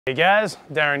Hey guys,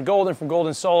 Daren Goldin from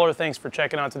Goldin Solar. Thanks for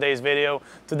checking out today's video.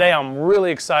 Today I'm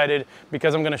really excited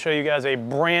because I'm going to show you guys a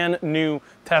brand new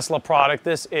Tesla product.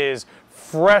 This is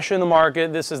fresh in the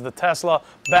market. This is the Tesla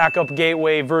Backup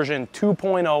Gateway version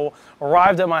 2.0.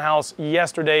 Arrived at my house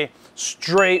yesterday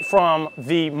straight from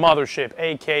the mothership,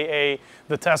 aka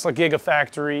the Tesla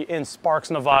Gigafactory in Sparks,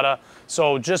 Nevada.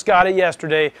 So just got it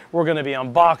yesterday. We're going to be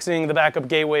unboxing the Backup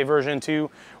Gateway version 2.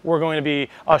 We're going to be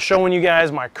showing you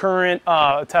guys my current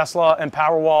Tesla and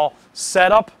Powerwall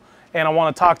setup. And I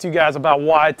want to talk to you guys about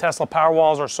why Tesla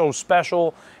Powerwalls are so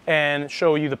special and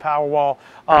show you the Powerwall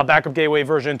Backup Gateway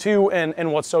version 2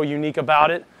 and what's so unique about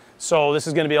it. So this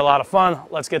is going to be a lot of fun.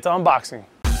 Let's get to unboxing.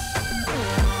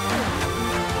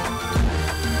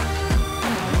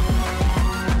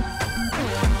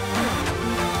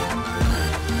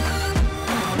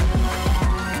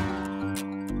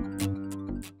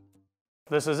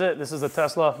 This is it. This is the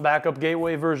Tesla Backup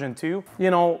Gateway version 2.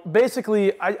 You know,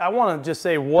 basically, I want to just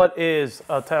say, what is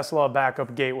a Tesla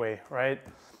Backup Gateway, right?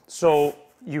 So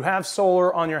you have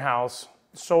solar on your house.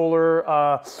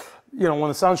 Solar, you know, when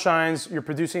the sun shines, you're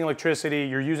producing electricity,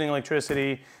 you're using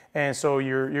electricity, and so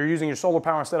you're using your solar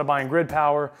power instead of buying grid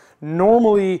power.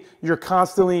 Normally, you're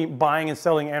constantly buying and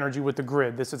selling energy with the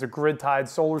grid. This is a grid-tied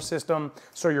solar system,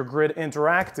 so you're grid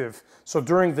interactive. So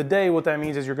during the day, what that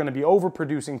means is you're going to be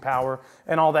overproducing power,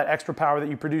 and all that extra power that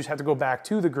you produce has to go back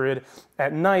to the grid.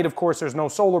 At night, of course, there's no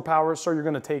solar power, so you're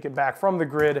going to take it back from the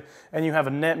grid, and you have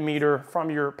a net meter from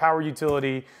your power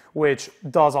utility, which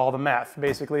does all the math.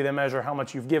 Basically, they measure how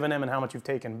much you've given them and how much you've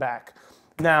taken back.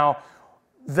 Now,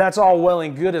 that's all well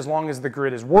and good as long as the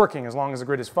grid is working, as long as the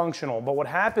grid is functional. But what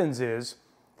happens is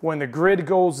when the grid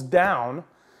goes down,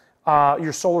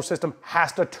 your solar system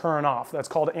has to turn off. That's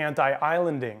called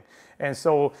anti-islanding. And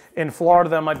so in Florida,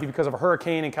 that might be because of a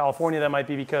hurricane. In California, that might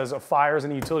be because of fires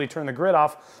and the utility turn the grid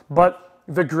off. But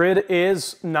the grid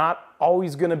is not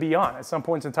always going to be on. At some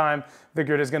points in time, the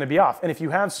grid is going to be off. And if you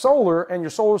have solar and your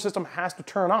solar system has to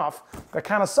turn off, that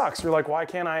kind of sucks. You're like, why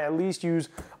can't I at least use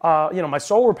you know, my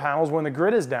solar panels when the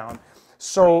grid is down?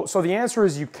 So the answer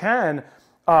is you can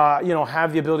you know,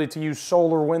 have the ability to use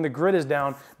solar when the grid is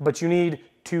down, but you need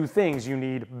two things. You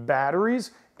need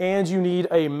batteries and you need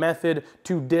a method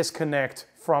to disconnect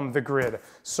from the grid.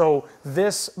 So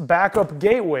this Backup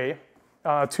Gateway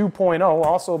 2.0,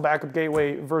 also Backup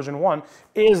Gateway version 1,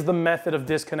 is the method of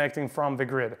disconnecting from the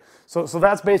grid. So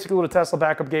that's basically what a Tesla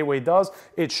Backup Gateway does.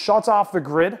 It shuts off the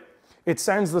grid. It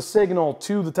sends the signal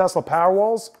to the Tesla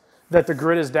Powerwalls that the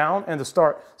grid is down and to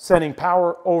start sending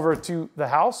power over to the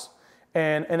house.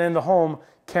 And then the home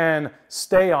can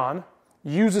stay on,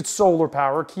 use its solar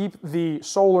power, keep the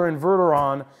solar inverter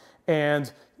on,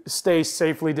 and stay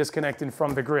safely disconnected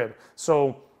from the grid.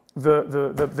 So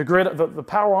the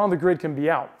power on the grid can be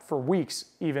out for weeks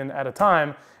even at a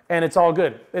time, and it's all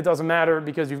good. It doesn't matter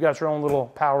because you've got your own little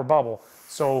power bubble.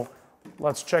 So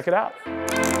let's check it out.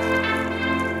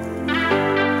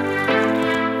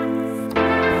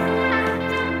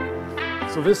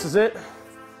 So this is it.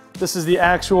 This is the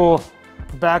actual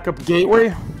Backup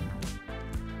Gateway.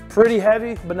 Pretty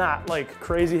heavy, but not like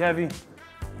crazy heavy,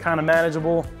 kind of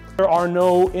manageable. There are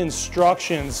no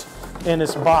instructions in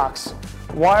this box.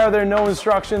 Why are there no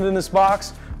instructions in this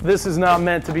box? This is not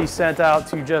meant to be sent out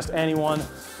to just anyone.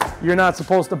 You're not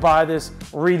supposed to buy this,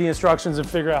 read the instructions, and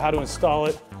figure out how to install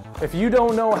it. If you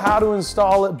don't know how to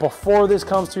install it before this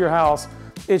comes to your house,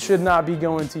 it should not be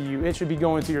going to you. It should be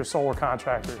going to your solar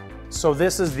contractor. So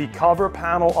this is the cover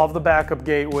panel of the Backup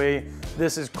Gateway.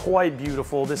 This is quite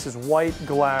beautiful. This is white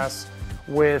glass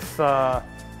with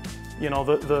you know,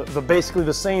 basically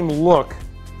the same look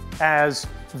as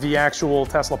the actual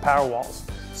Tesla Powerwalls.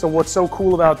 So what's so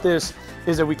cool about this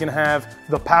is that we can have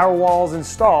the Powerwalls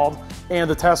installed and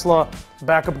the Tesla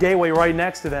Backup Gateway right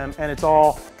next to them, and it's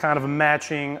all kind of a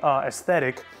matching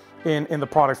aesthetic in the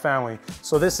product family.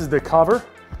 So this is the cover,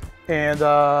 and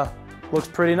looks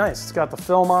pretty nice. It's got the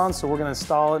film on, so we're going to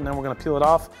install it and then we're going to peel it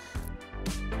off.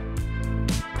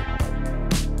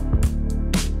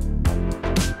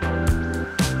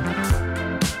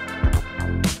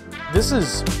 This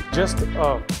is just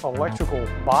an electrical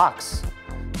box,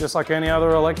 just like any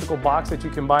other electrical box that you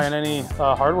can buy in any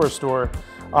hardware store.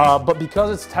 But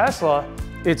because it's Tesla,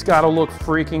 it's got to look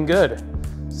freaking good.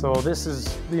 So this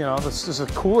is, you know, this is the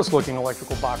coolest looking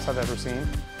electrical box I've ever seen.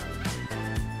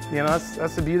 You know,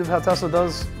 that's the beauty of how Tesla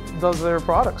does their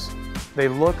products. They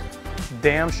look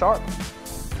damn sharp.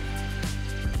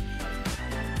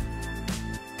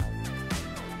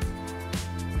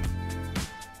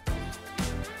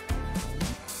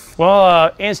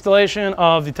 Well, installation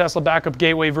of the Tesla Backup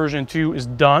Gateway version 2 is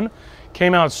done.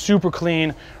 Came out super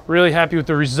clean, really happy with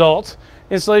the result.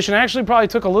 installation actually probably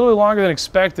took a little longer than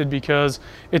expected, because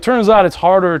it turns out it's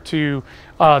harder to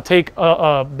take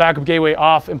a backup gateway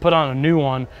off and put on a new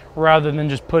one rather than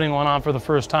just putting one on for the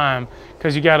first time,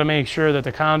 because you got to make sure that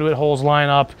the conduit holes line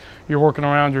up, you're working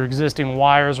around your existing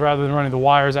wires rather than running the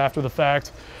wires after the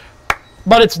fact.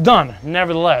 But it's done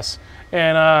nevertheless,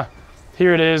 and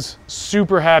here it is.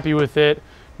 Super happy with it.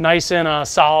 Nice and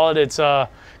solid. It's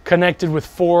connected with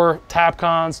 4 tap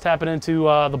cons tapping into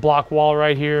the block wall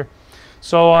right here.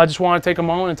 So I just want to take a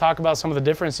moment and talk about some of the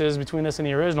differences between this and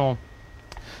the original.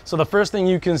 So the first thing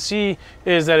you can see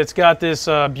is that it's got this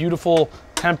beautiful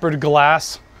tempered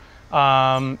glass,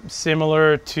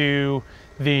 similar to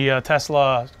the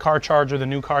Tesla car charger, the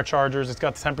new car chargers. It's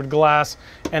got the tempered glass,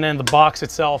 and then the box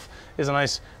itself is a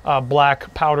nice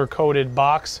black powder coated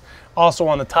box. Also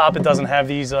on the top, it doesn't have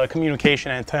these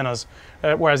communication antennas,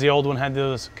 whereas the old one had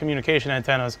those communication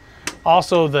antennas.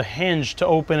 Also, the hinge to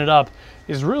open it up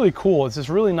is really cool. It's this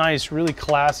really nice, really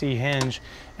classy hinge,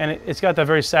 and it's got that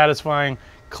very satisfying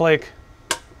click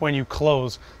when you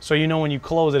close. So you know when you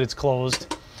close it, it's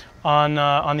closed. On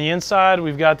the inside,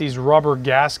 we've got these rubber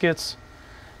gaskets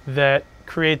that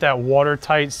create that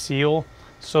watertight seal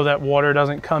so that water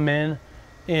doesn't come in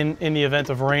the event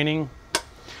of raining.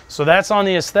 So that's on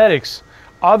the aesthetics.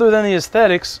 Other than the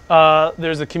aesthetics,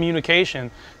 there's the communication.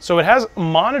 So it has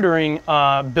monitoring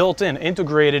built in,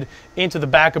 integrated into the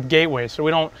backup gateway. So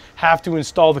we don't have to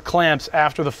install the clamps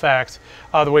after the fact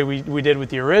the way we did with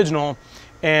the original.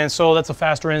 And so that's a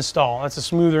faster install. That's a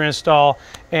smoother install.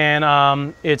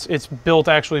 And it's built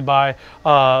actually by,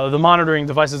 the monitoring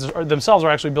devices themselves are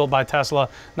actually built by Tesla,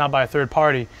 not by a third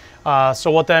party.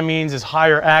 So what that means is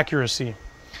higher accuracy.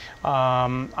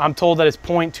 I'm told that it's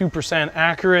 0.2%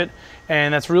 accurate,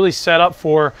 and that's really set up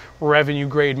for revenue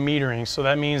grade metering. So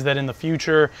that means that in the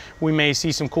future, we may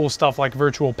see some cool stuff like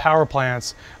virtual power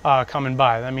plants coming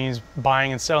by. That means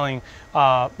buying and selling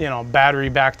battery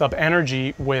backed up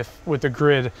energy with the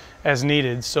grid as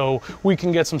needed. So we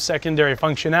can get some secondary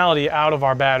functionality out of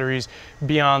our batteries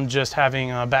beyond just having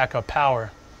backup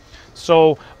power.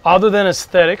 So other than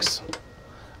aesthetics,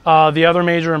 the other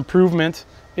major improvement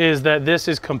is that this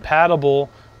is compatible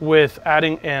with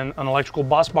adding an electrical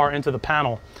bus bar into the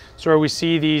panel. So we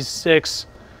see these 6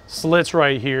 slits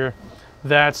right here.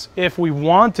 That's, if we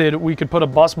wanted, we could put a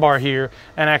bus bar here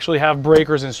and actually have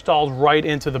breakers installed right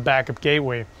into the backup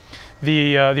gateway.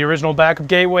 The original backup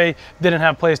gateway didn't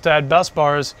have place to add bus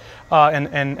bars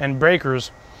and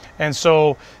breakers. And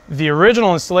so the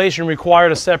original installation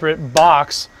required a separate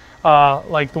box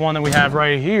like the one that we have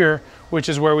right here, which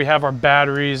is where we have our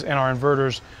batteries and our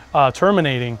inverters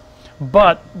terminating.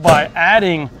 But by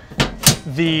adding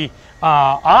the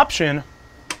option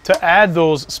to add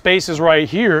those spaces right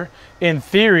here, in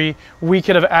theory, we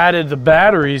could have added the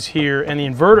batteries here and the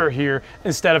inverter here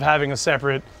instead of having a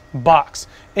separate box.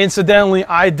 Incidentally,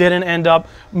 I didn't end up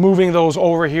moving those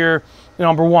over here.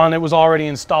 Number one, it was already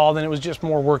installed and it was just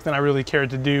more work than I really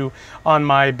cared to do on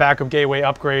my backup gateway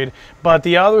upgrade. But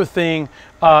the other thing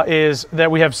is that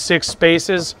we have 6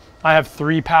 spaces. I have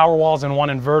 3 Powerwalls and 1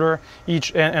 inverter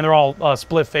each, and they're all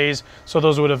split phase, so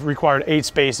those would have required 8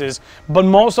 spaces. But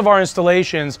most of our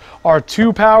installations are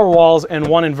 2 Powerwalls and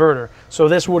 1 inverter, so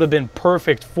this would have been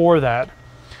perfect for that.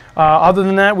 Other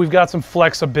than that, we've got some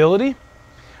flexibility.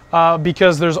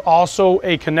 Because there's also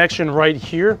a connection right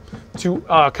here to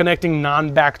connecting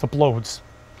non-backed up loads.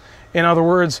 In other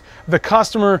words, the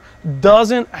customer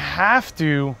doesn't have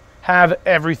to have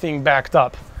everything backed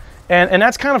up. And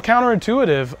that's kind of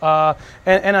counterintuitive.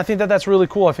 And I think that that's really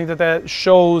cool. I think that that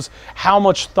shows how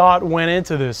much thought went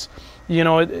into this. You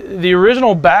know, the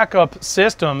original backup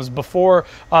systems before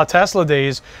Tesla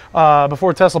days,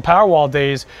 before Tesla Powerwall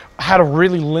days, had a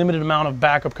really limited amount of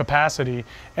backup capacity.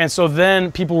 And so then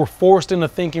people were forced into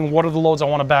thinking, what are the loads I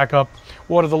want to back up?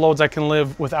 What are the loads I can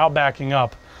live without backing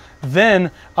up? Then,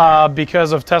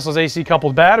 because of Tesla's AC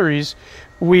coupled batteries,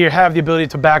 we have the ability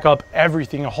to back up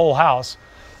everything, a whole house.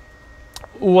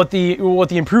 What the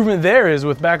improvement there is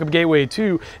with Backup Gateway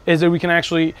 2 is that we can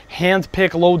actually hand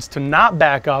pick loads to not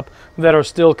back up that are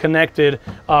still connected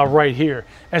right here.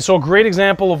 And so a great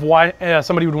example of why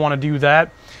somebody would want to do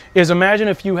that is, imagine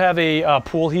if you have a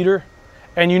pool heater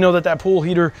and you know that that pool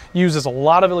heater uses a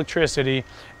lot of electricity,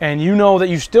 and you know that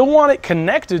you still want it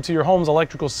connected to your home's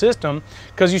electrical system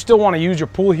because you still want to use your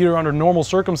pool heater under normal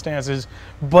circumstances,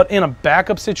 but in a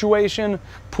backup situation,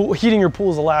 heating your pool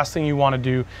is the last thing you want to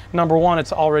do. Number one,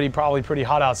 it's already probably pretty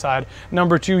hot outside.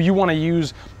 Number two, you want to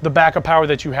use the backup power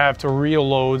that you have to real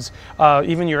loads,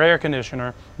 even your air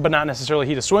conditioner, but not necessarily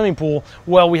heat a swimming pool.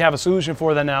 Well, we have a solution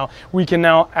for that now. We can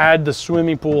now add the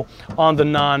swimming pool on the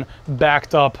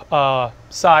non-backed up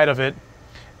side of it,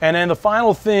 And then the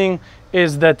final thing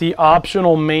is that the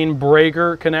optional main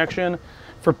breaker connection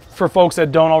for folks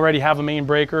that don't already have a main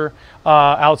breaker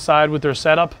outside with their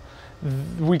setup,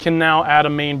 we can now add a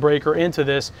main breaker into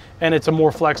this, and it's a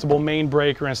more flexible main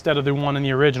breaker instead of the one in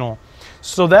the original.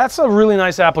 So that's a really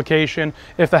nice application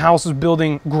if the house is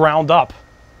building ground up,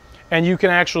 and you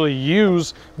can actually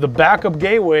use the backup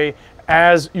gateway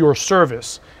as your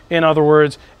service. In other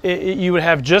words, you would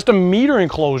have just a meter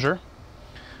enclosure.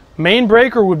 Main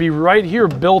breaker would be right here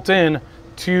built in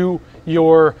to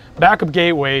your backup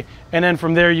gateway, and then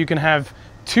from there you can have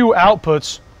two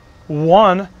outputs,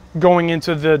 one going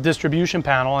into the distribution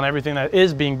panel and everything that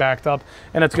is being backed up,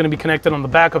 and it's going to be connected on the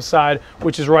backup side,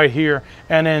 which is right here,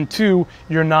 and then two,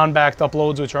 your non-backed up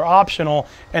loads, which are optional,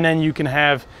 and then you can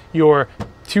have your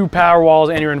two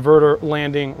Powerwalls and your inverter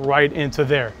landing right into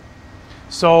there.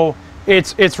 So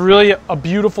it's really a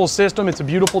beautiful system. It's a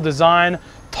beautiful design,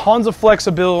 tons of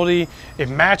flexibility. It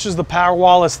matches the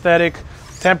Powerwall aesthetic.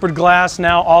 Tempered glass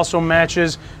now also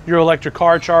matches your electric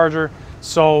car charger.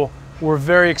 So we're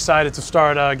very excited to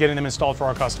start getting them installed for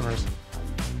our customers.